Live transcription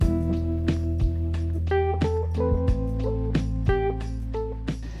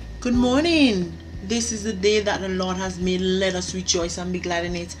Good morning. This is the day that the Lord has made. Let us rejoice and be glad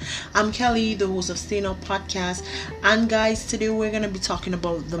in it. I'm Kelly, the host of Staying Up Podcast. And guys, today we're going to be talking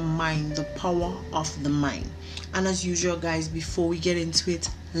about the mind, the power of the mind. And as usual, guys, before we get into it,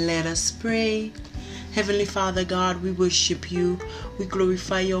 let us pray. Heavenly Father God, we worship you. We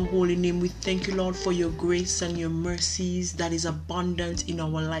glorify your holy name. We thank you, Lord, for your grace and your mercies that is abundant in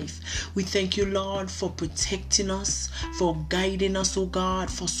our life. We thank you, Lord, for protecting us, for guiding us, oh God,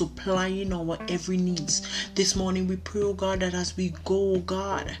 for supplying our every needs. This morning we pray, oh God, that as we go, oh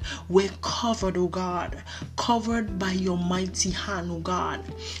God, we're covered, oh God, covered by your mighty hand, oh God.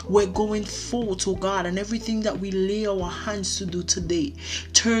 We're going forth, oh God, and everything that we lay our hands to do today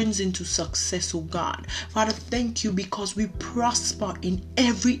turns into success, oh God. Father, thank you because we prosper in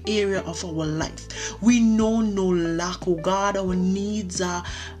every area of our life. We know no lack, oh God. Our needs are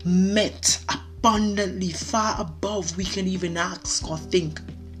met abundantly, far above we can even ask or think.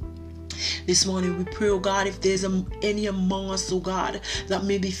 This morning we pray, oh God, if there's any among us, oh God, that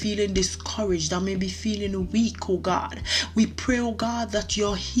may be feeling discouraged, that may be feeling weak, oh God, we pray, oh God, that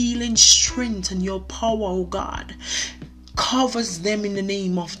your healing strength and your power, oh God, covers them in the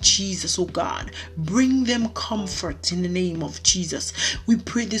name of Jesus, oh God. Bring them comfort in the name of Jesus. We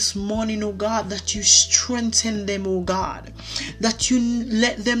pray this morning, oh God, that you strengthen them, oh God. That you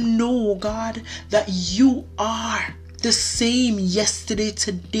let them know, oh God, that you are the same yesterday,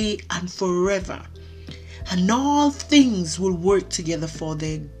 today, and forever. And all things will work together for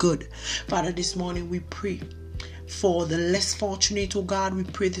their good. Father, this morning we pray for the less fortunate, oh God. We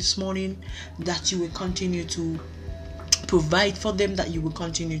pray this morning that you will continue to provide for them, that you will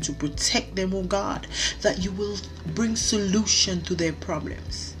continue to protect them, oh God, that you will bring solution to their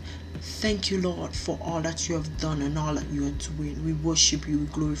problems. Thank you, Lord, for all that you have done and all that you are doing. We worship you, we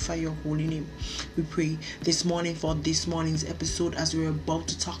glorify your holy name. We pray this morning for this morning's episode as we're about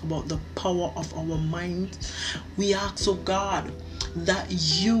to talk about the power of our mind. We ask, oh God, that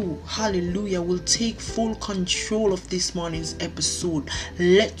you, hallelujah, will take full control of this morning's episode.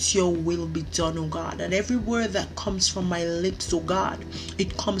 Let your will be done, oh God. And every word that comes from my lips, oh God,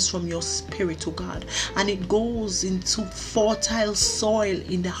 it comes from your spirit, oh God. And it goes into fertile soil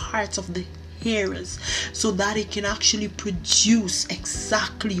in the hearts of the hearers so that it can actually produce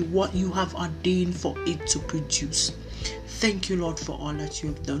exactly what you have ordained for it to produce. Thank you, Lord, for all that you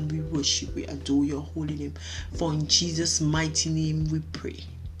have done. We worship, we adore your holy name. For in Jesus' mighty name we pray.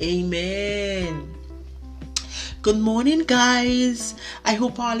 Amen. Good morning, guys. I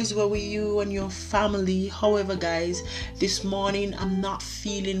hope all is well with you and your family. However, guys, this morning I'm not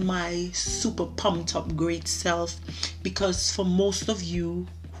feeling my super pumped up great self because for most of you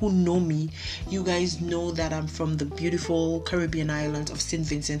who know me, you guys know that I'm from the beautiful Caribbean island of St.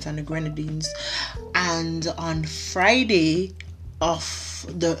 Vincent and the Grenadines. And on Friday of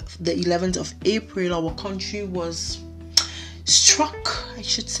the 11th of April, our country was struck, I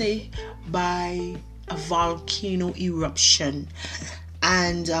should say, by a volcano eruption.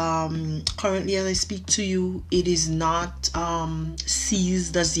 And currently as I speak to you, it is not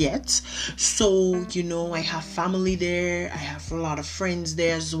seized as yet. So, you know, I have family there. I have a lot of friends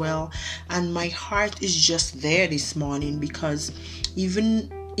there as well. And my heart is just there this morning because even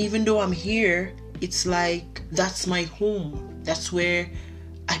though I'm here, it's like that's my home. That's where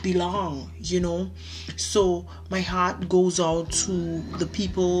I belong, you know. So my heart goes out to the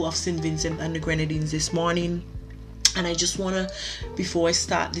people of St. Vincent and the Grenadines this morning. And I just want to, before I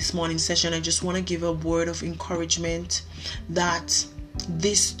start this morning session, I just want to give a word of encouragement that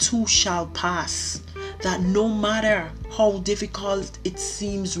this too shall pass. That no matter how difficult it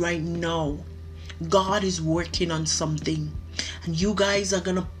seems right now, God is working on something. And you guys are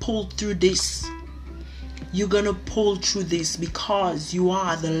going to pull through this. You're going to pull through this because you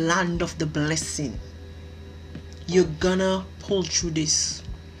are the land of the blessing. You're going to pull through this.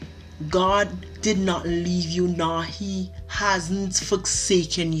 God did not leave you, nor he hasn't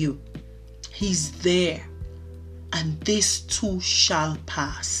forsaken you. He's there. And this too shall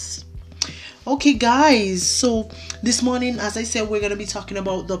pass. Okay, guys. So this morning, as I said, we're going to be talking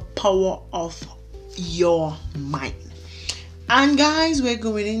about the power of your mind. And guys, we're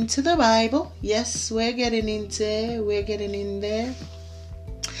going into the Bible. Yes, we're getting in there.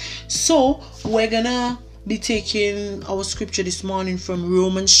 So we're going to be taking our scripture this morning from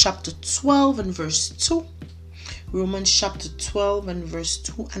Romans chapter 12 and verse 2. Romans chapter 12 and verse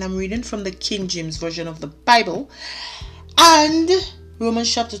 2. And I'm reading from the King James Version of the Bible. And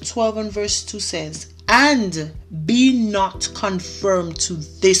Romans chapter 12 and verse 2 says, "And be not conformed to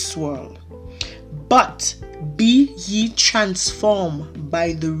this world, but be ye transformed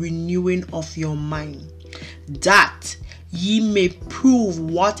by the renewing of your mind, that ye may prove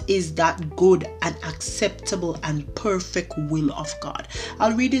what is that good and acceptable and perfect will of God.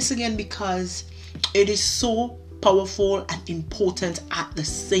 I'll read this again because it is so powerful and important at the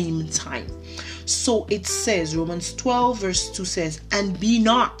same time. So it says, Romans 12 verse 2 says, and be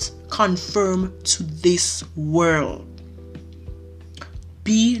not conformed to this world.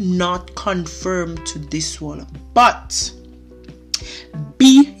 Be not conformed to this world, but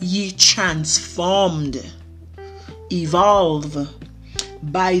be ye transformed, evolve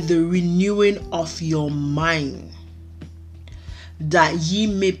by the renewing of your mind, that ye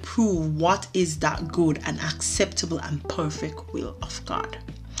may prove what is that good and acceptable and perfect will of God.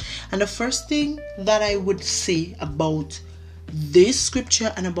 And the first thing that I would say about this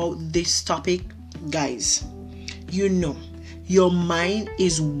scripture and about this topic, guys, your mind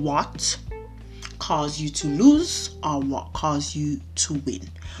is what cause you to lose or what cause you to win.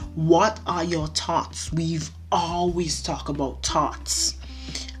 What are your thoughts? We've always talked about thoughts.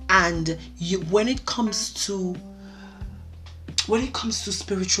 And when it comes to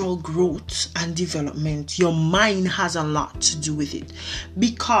spiritual growth and development, your mind has a lot to do with it.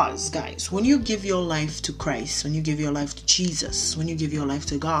 Because, guys, when you give your life to Christ, when you give your life to Jesus, when you give your life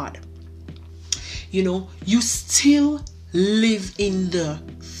to God, you still live in the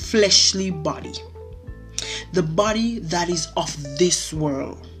fleshly body, the body that is of this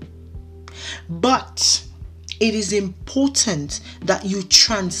world. But it is important that you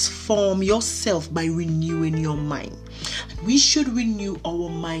transform yourself by renewing your mind. We should renew our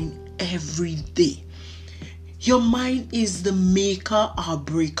mind every day. Your mind is the maker or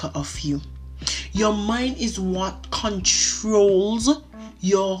breaker of you. Your mind is what controls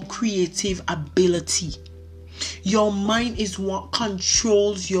your creative ability. Your mind is what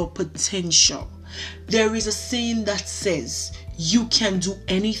controls your potential. There is a saying that says, you can do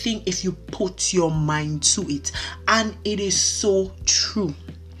anything if you put your mind to it. And it is so true.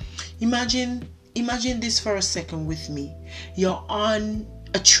 Imagine this for a second with me. You're on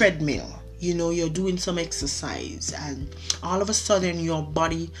a treadmill. You're doing some exercise, and all of a sudden your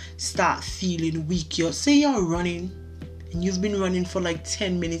body starts feeling weak. Say you're running, and you've been running for like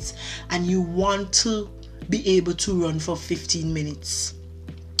 10 minutes, and you want to be able to run for 15 minutes.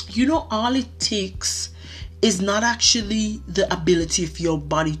 All it takes is not actually the ability of your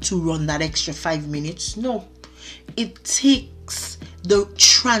body to run that extra 5 minutes. No, it takes the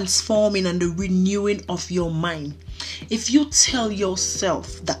transforming and the renewing of your mind. If you tell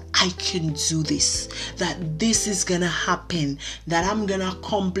yourself that I can do this, that this is gonna happen, that I'm gonna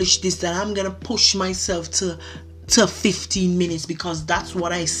accomplish this, that I'm gonna push myself to 15 minutes because that's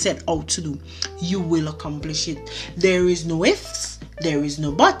what I set out to do, you will accomplish it. There is no ifs, there is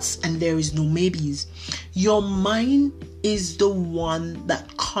no buts, and there is no maybes. Your mind is the one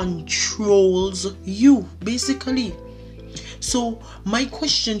that controls you, basically. So my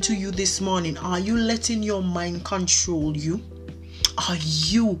question to you this morning, are you letting your mind control you? Or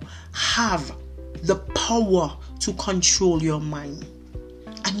you have the power to control your mind?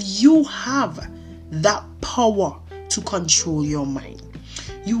 And you have that power to control your mind.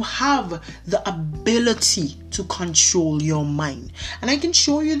 You have the ability to control your mind. And I can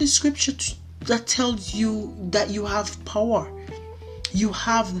show you the scripture that tells you that you have power. You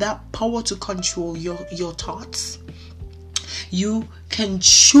have that power to control your thoughts. You can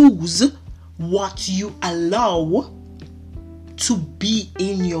choose what you allow to be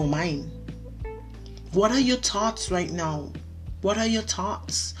in your mind. What are your thoughts right now? What are your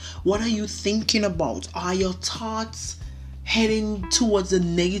thoughts? What are you thinking about? Are your thoughts heading towards the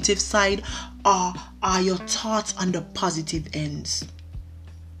negative side, or are your thoughts on the positive ends?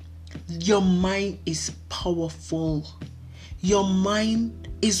 Your mind is powerful. Your mind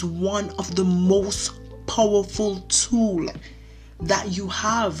is one of the most powerful tools that you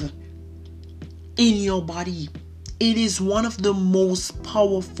have in your body. It is one of the most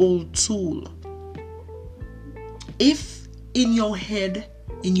powerful tools. If in your head,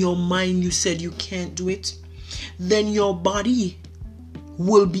 in your mind, you said you can't do it, then your body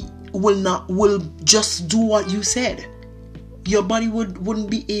will just do what you said. Your body wouldn't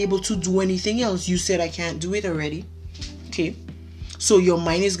be able to do anything else. You said I can't do it already. Okay. So your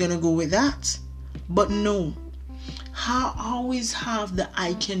mind is gonna go with that. But no. I always have the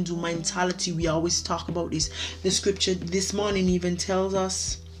I can do mentality. We always talk about this. The scripture this morning even tells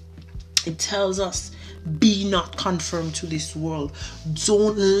us, be not conformed to this world.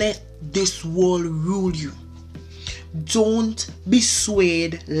 Don't let this world rule you. Don't be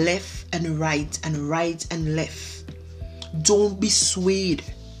swayed left and right and left. Don't be swayed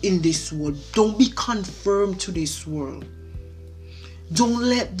in this world. Don't be conformed to this world. Don't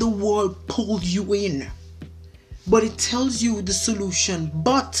let the world pull you in. but it tells you the solution.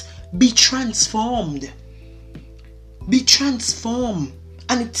 But be transformed. Be transformed.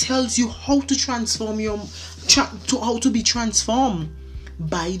 And it tells you how to transform how to be transformed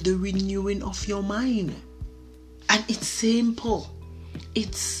by the renewing of your mind. And it's simple.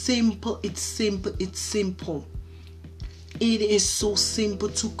 It's simple. It's simple. It's simple. It is so simple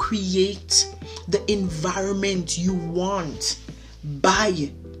to create the environment you want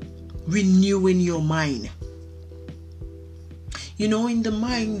by renewing your mind. You know, in the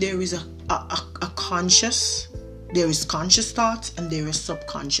mind there is a conscious, there is conscious thoughts and there is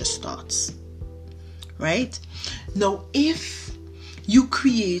subconscious thoughts. Right? Now, if you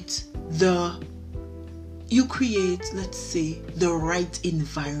create, let's say, the right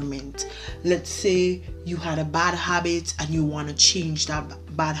environment. Let's say you had a bad habit and you want to change that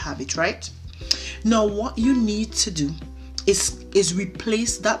bad habit, right? Now, what you need to do is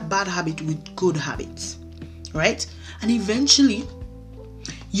replace that bad habit with good habits, right? And eventually,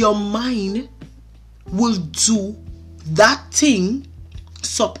 your mind will do that thing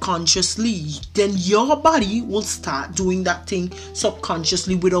subconsciously. Then your body will start doing that thing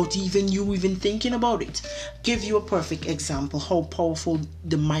subconsciously without you even thinking about it. Give you a perfect example how powerful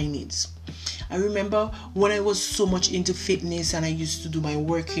the mind is. I remember when I was so much into fitness and I used to do my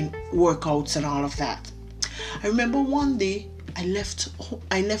workouts and all of that. I remember one day I left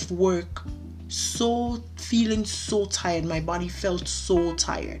work feeling so tired. My body felt so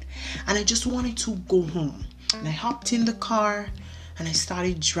tired and I just wanted to go home. And I hopped in the car and I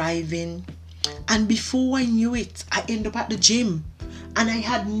started driving, and before I knew it, I ended up at the gym. And I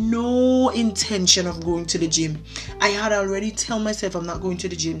had no intention of going to the gym. I had already told myself I'm not going to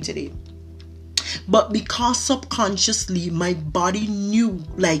the gym today. But because subconsciously my body knew,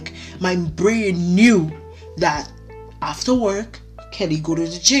 like my brain knew that after work, Kelly, go to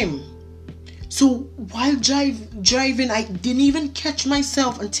the gym. So while driving, I didn't even catch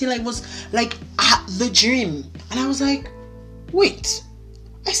myself until I was like at the gym. And I was like, wait,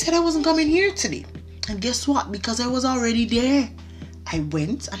 I said I wasn't coming here today. And guess what? Because I was already there, I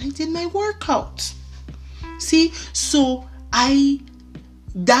went and I did my workout. See, so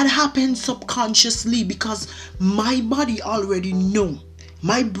that happened subconsciously because my body already knew.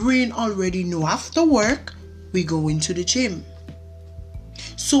 My brain already knew. After work, we go into the gym.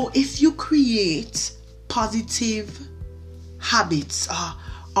 So if you create positive habits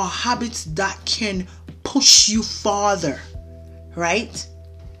or habits that can push you farther, right?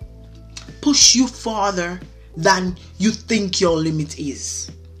 Push you farther than you think your limit is.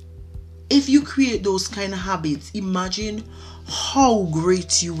 If you create those kind of habits, imagine how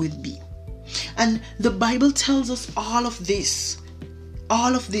great you would be. And the Bible tells us all of this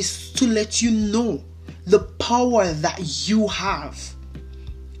to let you know the power that you have.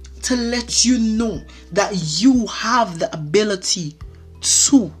 To let you know that you have the ability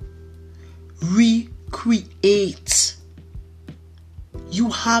to recreate. You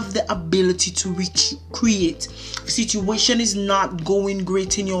have the ability to recreate. If the situation is not going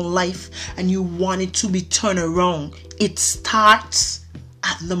great in your life and you want it to be turned around, it starts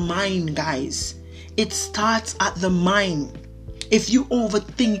at the mind, guys. It starts at the mind. If you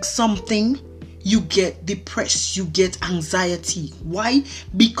overthink something, you get depressed, you get anxiety. Why?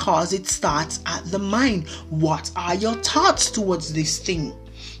 Because it starts at the mind. What are your thoughts towards this thing?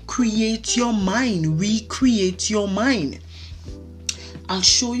 Create your mind, recreate your mind. I'll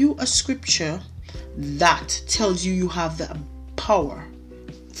show you a scripture that tells you have the power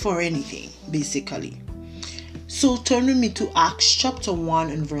for anything, basically. So turn with me to Acts chapter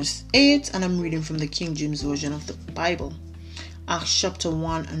 1 and verse 8, and I'm reading from the King James Version of the Bible. Acts chapter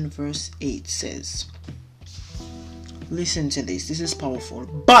 1 and verse 8 says, listen to this, this is powerful.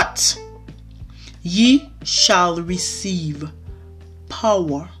 But ye shall receive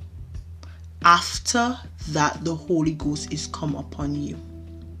power after that the Holy Ghost is come upon you.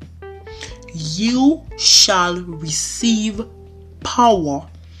 You shall receive power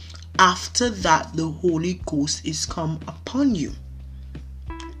after that the Holy Ghost is come upon you.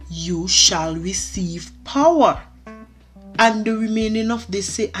 You shall receive power. And the remaining of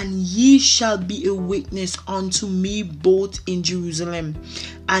this say, and ye shall be a witness unto me both in Jerusalem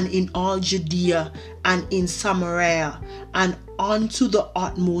and in all Judea and in Samaria and unto the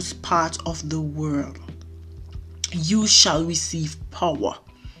utmost part of the world. You shall receive power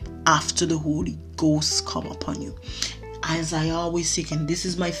after the Holy Ghost come upon you. As I always say, and this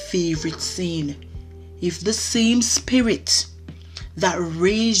is my favorite saying, if the same Spirit that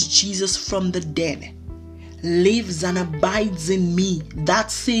raised Jesus from the dead lives and abides in me, that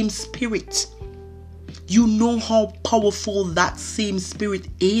same Spirit, you know how powerful that same Spirit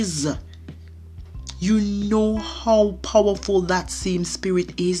is. You know how powerful that same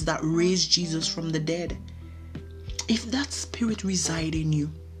spirit is that raised Jesus from the dead. If that spirit resides in you,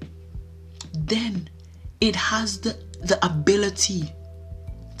 then it has the ability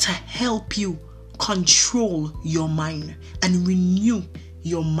to help you control your mind and renew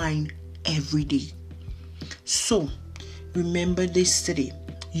your mind every day. So remember this today.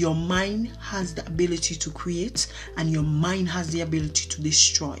 Your mind has the ability to create, and your mind has the ability to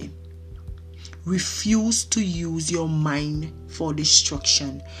destroy. Refuse to use your mind for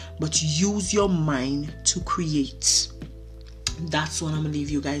destruction, but use your mind to create. That's what I'm going to leave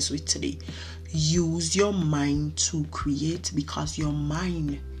you guys with today. Use your mind to create, because your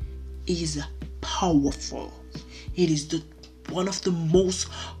mind is powerful. It is one of the most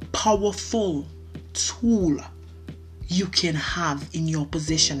powerful tool you can have in your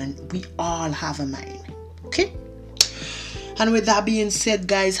possession, and we all have a mind. Okay? And with that being said,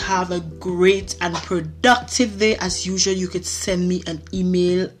 guys, have a great and productive day. As usual, you could send me an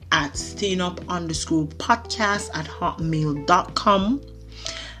email at stayingup_podcast@hotmail.com,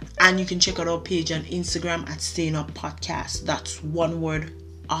 and you can check out our page on Instagram at stayinguppodcast. That's one word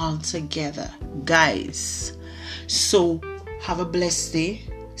all together, guys. So have a blessed day.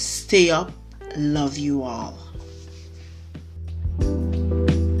 Stay up. Love you all.